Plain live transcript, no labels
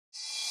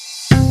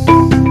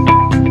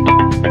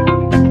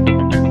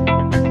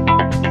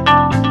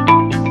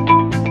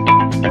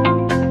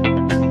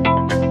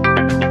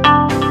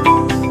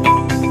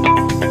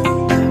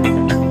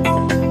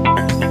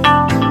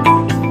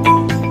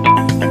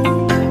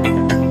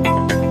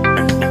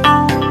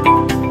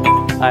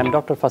I am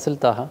Dr. Fazil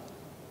Thaha,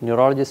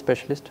 neurology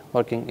specialist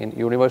working in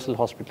Universal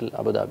Hospital,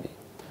 Abu Dhabi.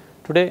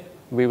 Today,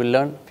 we will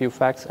learn few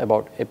facts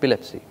about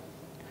epilepsy.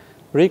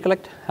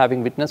 Recollect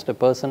having witnessed a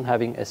person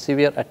having a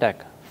severe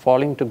attack,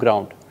 falling to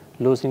ground,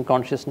 losing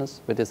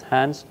consciousness with his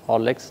hands or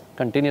legs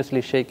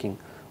continuously shaking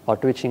or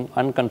twitching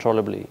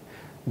uncontrollably,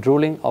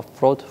 drooling of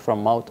froth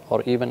from mouth,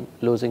 or even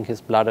losing his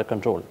bladder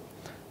control.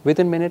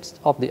 Within minutes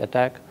of the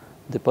attack,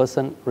 the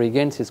person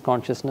regains his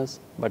consciousness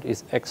but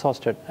is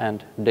exhausted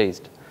and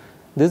dazed.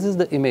 This is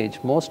the image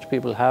most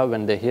people have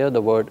when they hear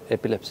the word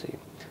epilepsy.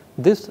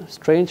 This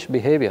strange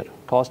behavior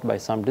caused by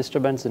some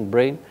disturbance in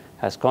brain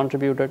has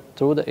contributed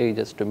through the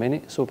ages to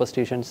many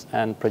superstitions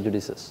and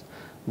prejudices.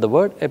 The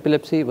word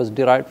epilepsy was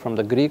derived from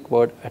the Greek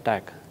word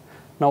attack.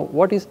 Now,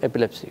 what is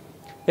epilepsy?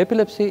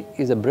 Epilepsy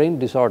is a brain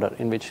disorder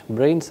in which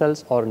brain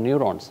cells or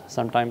neurons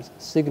sometimes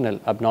signal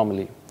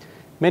abnormally.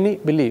 Many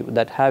believe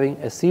that having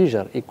a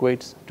seizure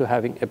equates to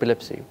having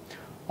epilepsy.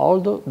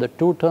 Although the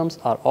two terms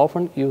are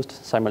often used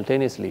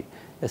simultaneously,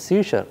 a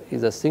seizure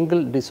is a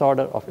single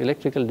disorder of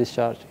electrical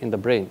discharge in the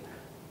brain,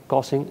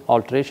 causing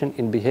alteration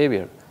in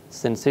behavior,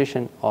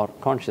 sensation, or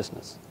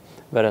consciousness,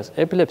 whereas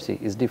epilepsy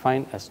is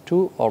defined as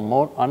two or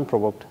more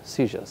unprovoked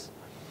seizures.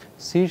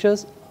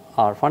 Seizures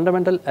are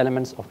fundamental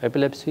elements of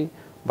epilepsy,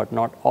 but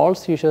not all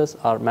seizures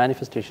are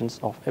manifestations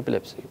of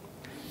epilepsy.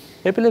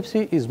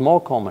 Epilepsy is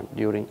more common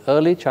during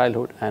early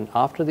childhood and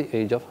after the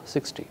age of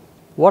 60.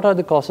 What are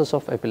the causes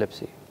of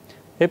epilepsy?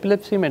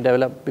 Epilepsy may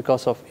develop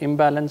because of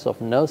imbalance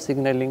of nerve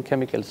signaling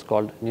chemicals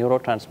called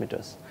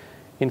neurotransmitters.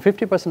 In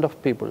 50%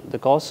 of people, the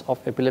cause of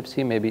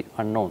epilepsy may be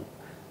unknown.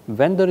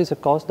 When there is a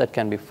cause that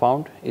can be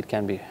found, it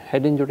can be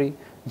head injury,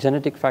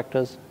 genetic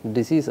factors,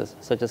 diseases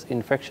such as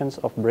infections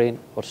of brain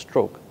or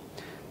stroke.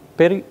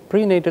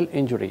 Prenatal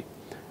injury.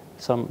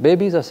 Some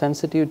babies are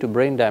sensitive to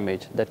brain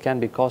damage that can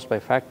be caused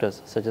by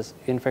factors such as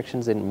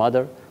infections in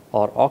mother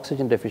or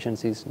oxygen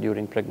deficiencies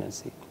during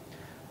pregnancy.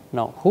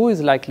 Now, who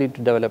is likely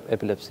to develop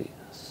epilepsy?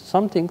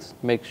 Some things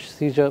make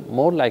seizure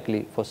more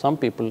likely for some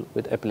people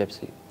with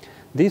epilepsy.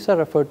 These are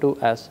referred to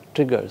as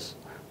triggers.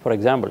 For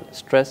example,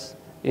 stress,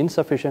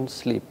 insufficient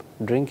sleep,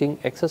 drinking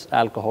excess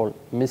alcohol,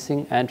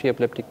 missing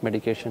anti-epileptic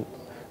medication,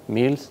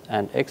 meals,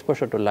 and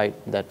exposure to light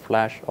that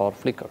flash or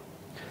flicker.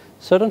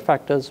 Certain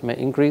factors may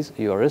increase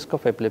your risk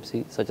of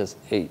epilepsy, such as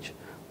age,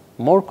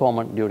 more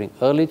common during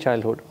early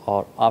childhood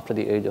or after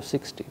the age of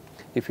 60.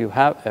 If you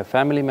have a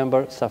family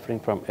member suffering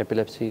from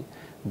epilepsy,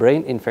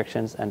 brain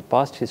infections, and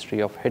past history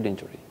of head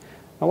injury.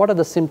 Now, what are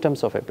the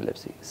symptoms of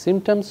epilepsy?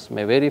 Symptoms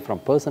may vary from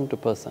person to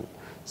person.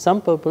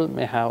 Some people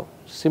may have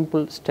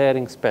simple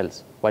staring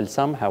spells, while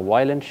some have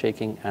violent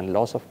shaking and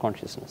loss of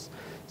consciousness.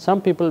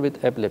 Some people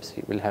with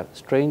epilepsy will have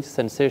strange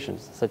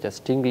sensations such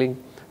as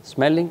tingling,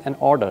 smelling an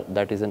odor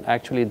that isn't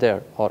actually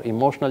there, or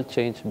emotional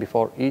change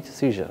before each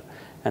seizure,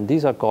 and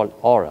these are called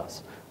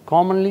auras.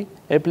 Commonly,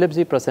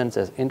 epilepsy presents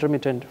as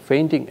intermittent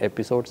fainting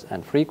episodes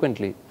and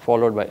frequently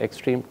followed by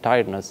extreme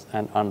tiredness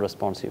and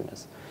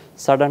unresponsiveness.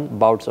 Sudden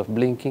bouts of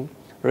blinking,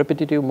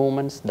 repetitive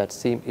movements that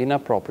seem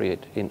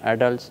inappropriate in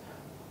adults,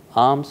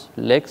 arms,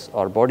 legs,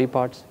 or body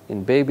parts,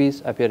 in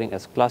babies appearing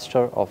as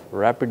cluster of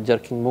rapid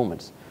jerking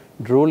movements,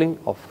 drooling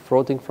or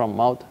frothing from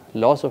mouth,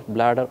 loss of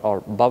bladder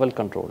or bowel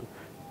control,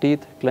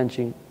 teeth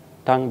clenching,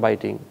 tongue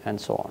biting,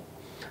 and so on.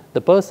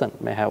 The person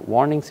may have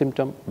warning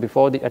symptom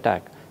before the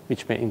attack,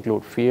 which may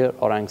include fear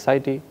or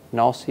anxiety,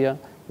 nausea,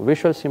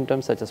 visual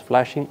symptoms such as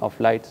flashing of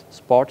lights,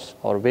 spots,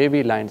 or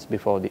wavy lines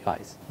before the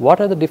eyes.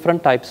 What are the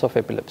different types of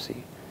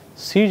epilepsy?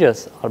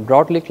 Seizures are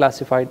broadly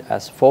classified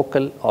as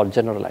focal or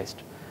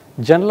generalized.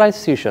 Generalized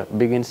seizure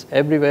begins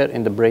everywhere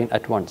in the brain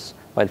at once,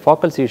 while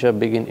focal seizure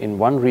begin in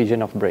one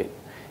region of brain.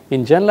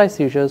 In generalized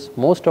seizures,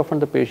 most often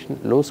the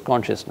patient loses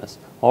consciousness,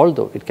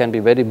 although it can be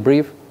very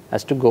brief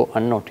as to go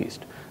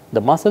unnoticed. The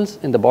muscles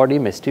in the body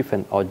may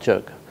stiffen or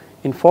jerk.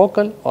 In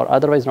focal, or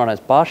otherwise known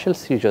as partial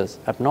seizures,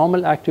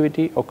 abnormal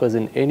activity occurs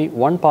in any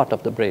one part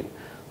of the brain.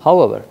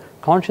 However,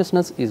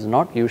 consciousness is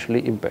not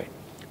usually impaired.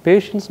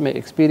 Patients may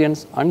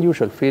experience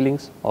unusual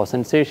feelings or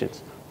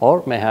sensations,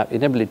 or may have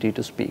inability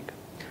to speak.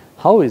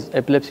 How is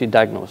epilepsy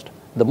diagnosed?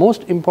 The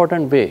most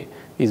important way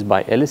is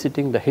by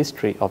eliciting the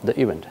history of the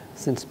event.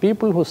 Since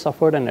people who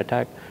suffered an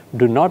attack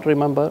do not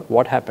remember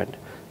what happened,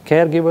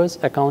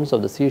 caregivers' accounts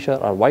of the seizure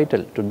are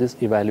vital to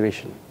this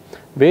evaluation.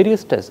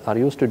 Various tests are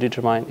used to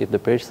determine if the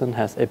person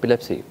has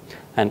epilepsy,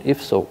 and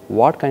if so,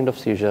 what kind of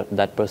seizure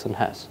that person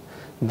has.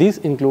 These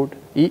include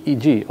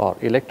EEG, or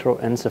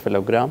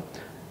electroencephalogram,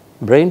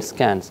 brain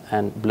scans,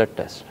 and blood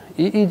tests.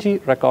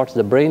 EEG records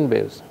the brain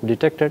waves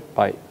detected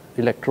by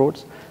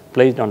electrodes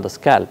placed on the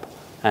scalp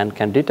and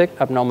can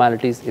detect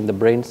abnormalities in the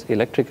brain's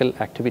electrical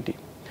activity.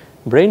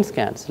 Brain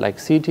scans like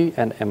CT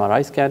and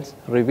MRI scans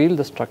reveal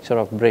the structure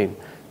of brain,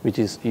 which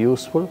is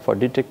useful for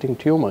detecting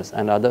tumors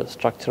and other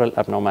structural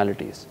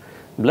abnormalities.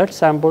 Blood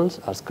samples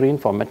are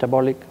screened for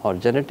metabolic or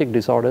genetic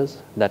disorders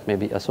that may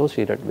be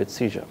associated with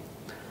seizure.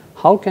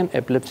 How can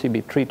epilepsy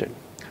be treated?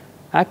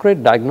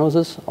 Accurate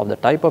diagnosis of the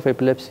type of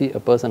epilepsy a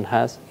person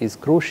has is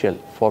crucial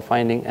for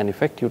finding an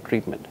effective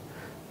treatment.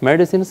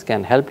 Medicines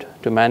can help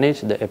to manage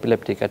the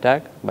epileptic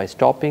attack by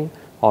stopping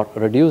or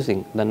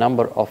reducing the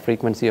number or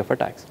frequency of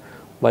attacks.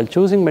 While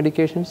choosing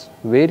medications,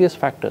 various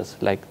factors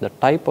like the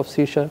type of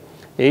seizure,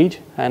 age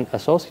and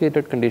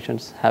associated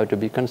conditions have to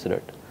be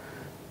considered.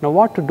 Now,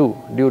 what to do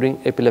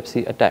during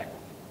epilepsy attack?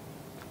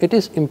 It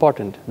is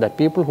important that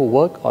people who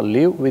work or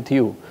live with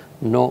you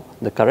know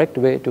the correct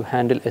way to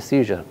handle a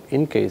seizure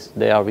in case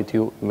they are with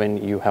you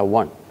when you have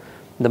one.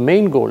 The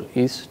main goal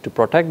is to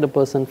protect the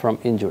person from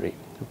injury.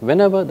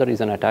 Whenever there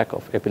is an attack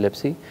of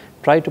epilepsy,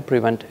 try to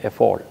prevent a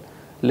fall.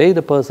 Lay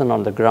the person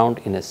on the ground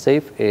in a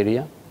safe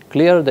area.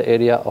 Clear the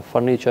area of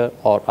furniture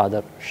or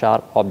other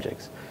sharp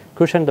objects.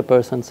 Cushion the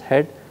person's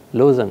head.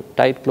 Loosen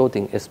tight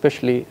clothing,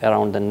 especially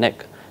around the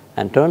neck,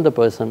 and turn the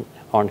person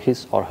on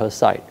his or her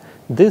side.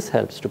 This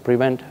helps to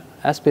prevent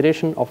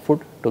aspiration of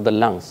food to the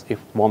lungs if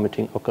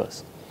vomiting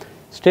occurs.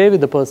 Stay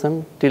with the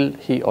person till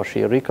he or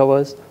she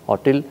recovers or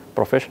till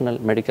professional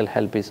medical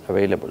help is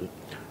available.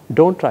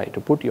 Don't try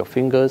to put your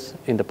fingers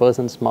in the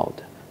person's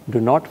mouth.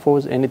 Do not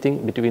force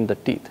anything between the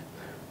teeth.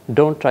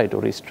 Don't try to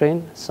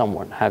restrain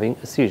someone having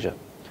a seizure.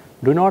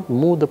 Do not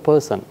move the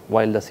person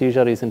while the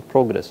seizure is in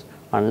progress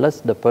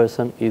unless the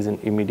person is in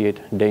immediate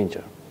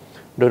danger.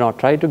 Do not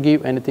try to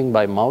give anything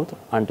by mouth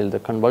until the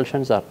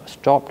convulsions are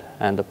stopped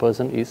and the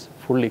person is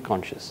fully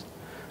conscious.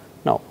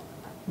 Now,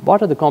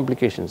 what are the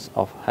complications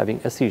of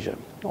having a seizure?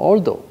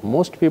 Although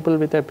most people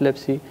with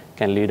epilepsy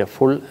can lead a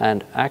full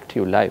and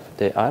active life,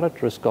 they are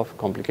at risk of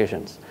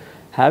complications.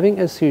 Having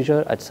a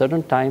seizure at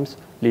certain times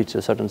leads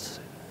to certain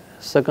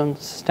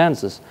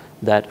circumstances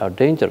that are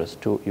dangerous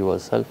to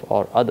yourself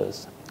or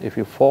others. If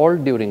you fall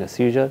during a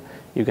seizure,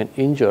 you can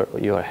injure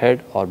your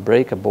head or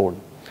break a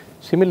bone.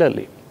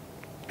 Similarly,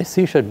 a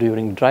seizure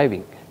during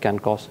driving can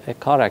cause a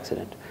car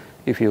accident.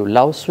 If you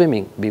love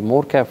swimming, be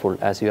more careful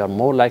as you are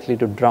more likely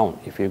to drown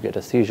if you get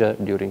a seizure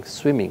during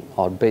swimming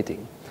or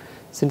bathing.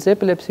 Since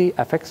epilepsy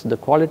affects the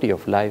quality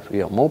of life,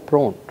 we are more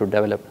prone to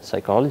develop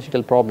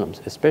psychological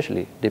problems,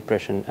 especially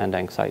depression and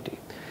anxiety.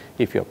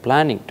 If you are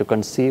planning to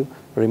conceive,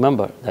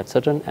 remember that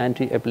certain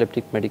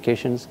anti-epileptic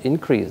medications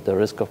increase the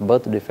risk of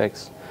birth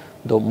defects.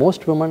 Though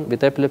most women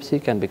with epilepsy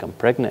can become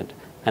pregnant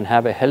and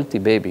have a healthy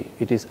baby,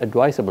 it is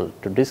advisable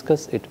to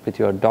discuss it with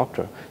your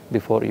doctor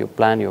before you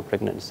plan your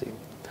pregnancy.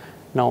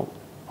 Now,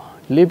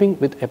 living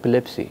with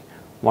epilepsy,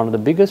 one of the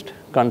biggest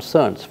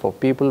concerns for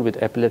people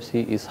with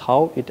epilepsy is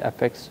how it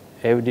affects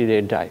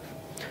everyday life.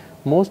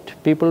 Most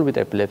people with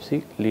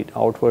epilepsy lead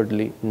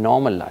outwardly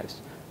normal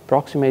lives.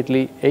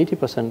 Approximately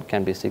 80%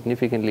 can be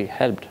significantly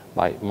helped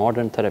by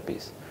modern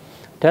therapies.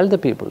 Tell the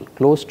people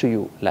close to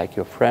you, like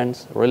your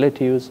friends,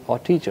 relatives, or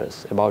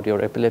teachers, about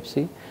your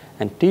epilepsy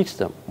and teach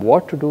them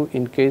what to do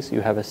in case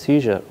you have a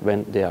seizure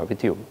when they are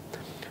with you.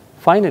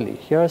 Finally,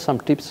 here are some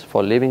tips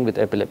for living with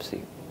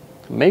epilepsy.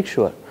 Make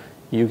sure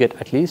you get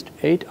at least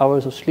 8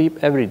 hours of sleep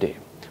every day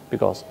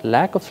because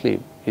lack of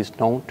sleep is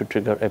known to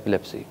trigger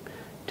epilepsy.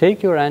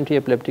 Take your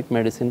anti-epileptic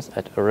medicines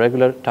at a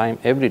regular time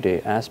every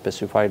day as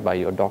specified by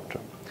your doctor.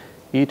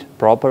 Eat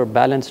proper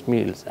balanced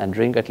meals and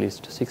drink at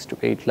least 6 to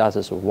 8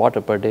 glasses of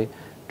water per day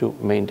to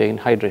maintain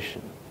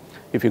hydration.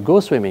 If you go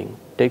swimming,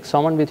 take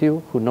someone with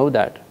you who know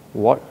that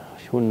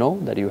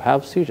you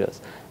have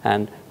seizures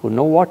and who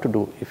know what to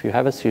do if you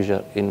have a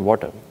seizure in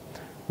water.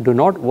 Do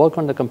not work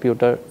on the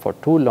computer for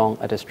too long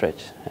at a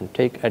stretch and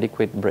take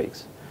adequate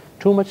breaks.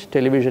 Too much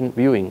television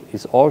viewing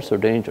is also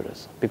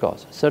dangerous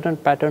because certain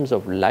patterns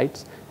of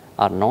lights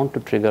are known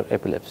to trigger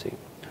epilepsy.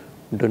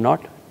 Do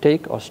not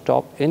take or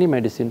stop any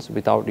medicines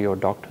without your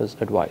doctor's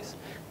advice.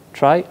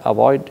 Try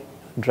avoid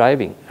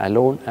driving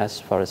alone as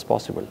far as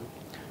possible.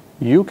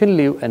 You can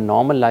live a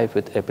normal life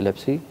with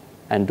epilepsy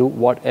and do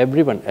what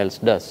everyone else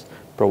does,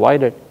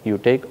 provided you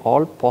take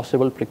all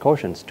possible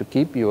precautions to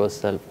keep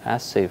yourself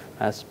as safe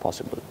as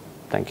possible.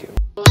 Thank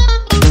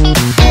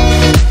you.